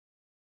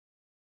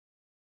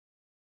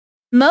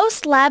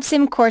Most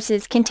LabSim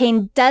courses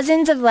contain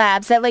dozens of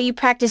labs that let you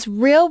practice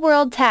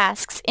real-world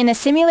tasks in a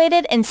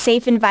simulated and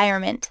safe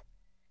environment.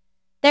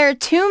 There are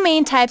two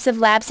main types of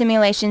lab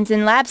simulations in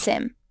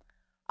LabSim: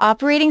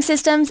 operating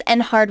systems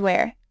and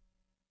hardware.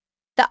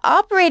 The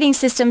operating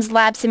system's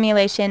lab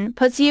simulation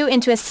puts you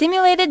into a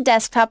simulated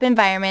desktop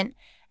environment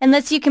and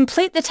lets you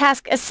complete the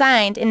task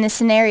assigned in this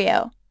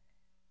scenario.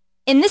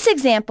 In this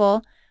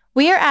example,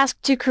 we are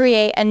asked to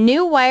create a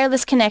new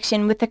wireless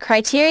connection with the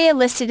criteria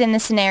listed in the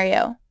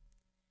scenario.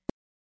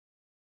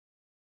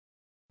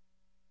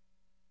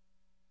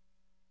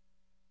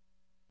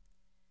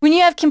 When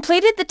you have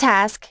completed the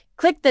task,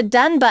 click the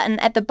Done button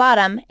at the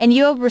bottom and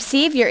you will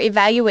receive your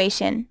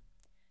evaluation.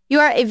 You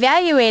are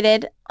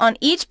evaluated on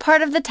each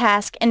part of the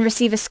task and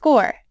receive a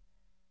score.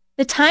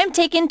 The time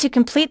taken to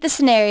complete the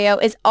scenario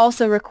is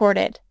also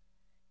recorded.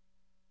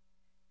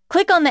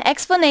 Click on the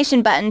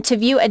Explanation button to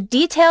view a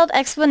detailed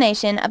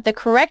explanation of the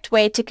correct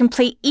way to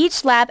complete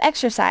each lab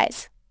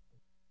exercise.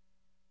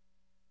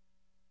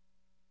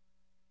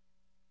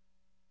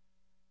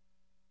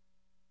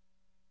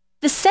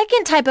 The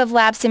second type of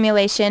lab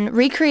simulation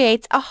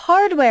recreates a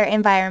hardware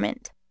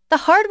environment. The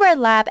hardware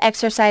lab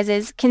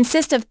exercises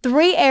consist of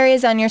three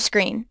areas on your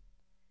screen: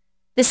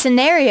 the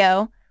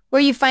scenario,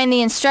 where you find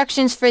the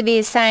instructions for the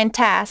assigned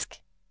task;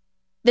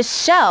 the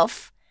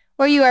shelf,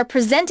 where you are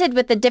presented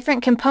with the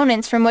different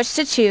components from which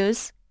to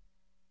choose;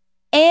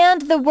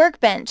 and the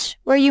workbench,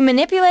 where you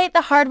manipulate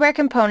the hardware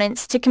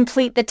components to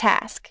complete the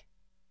task.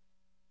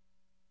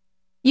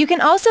 You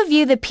can also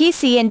view the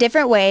PC in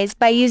different ways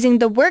by using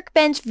the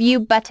Workbench View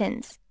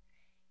buttons.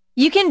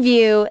 You can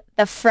view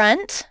the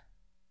front,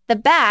 the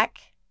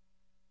back,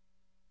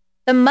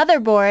 the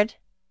motherboard,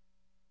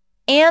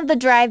 and the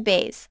drive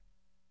bays.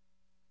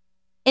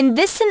 In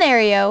this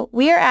scenario,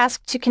 we are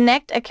asked to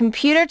connect a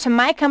computer to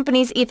my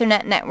company's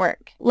Ethernet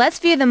network. Let's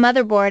view the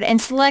motherboard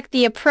and select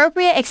the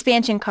appropriate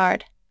expansion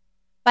card.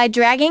 By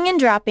dragging and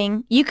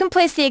dropping, you can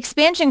place the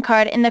expansion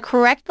card in the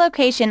correct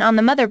location on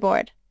the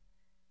motherboard.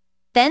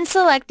 Then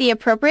select the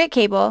appropriate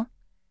cable,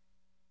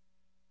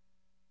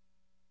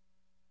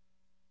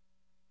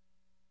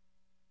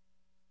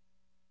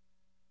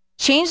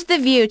 change the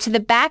view to the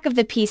back of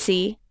the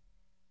PC,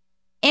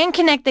 and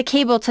connect the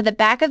cable to the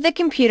back of the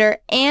computer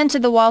and to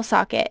the wall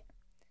socket.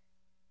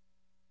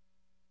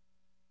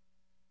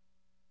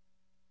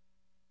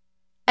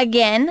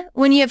 Again,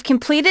 when you have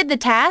completed the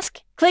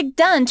task, click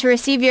Done to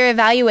receive your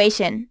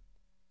evaluation.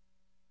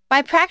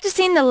 By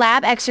practicing the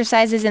lab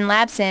exercises in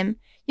LabSim,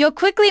 you'll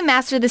quickly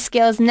master the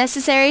skills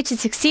necessary to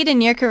succeed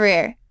in your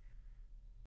career.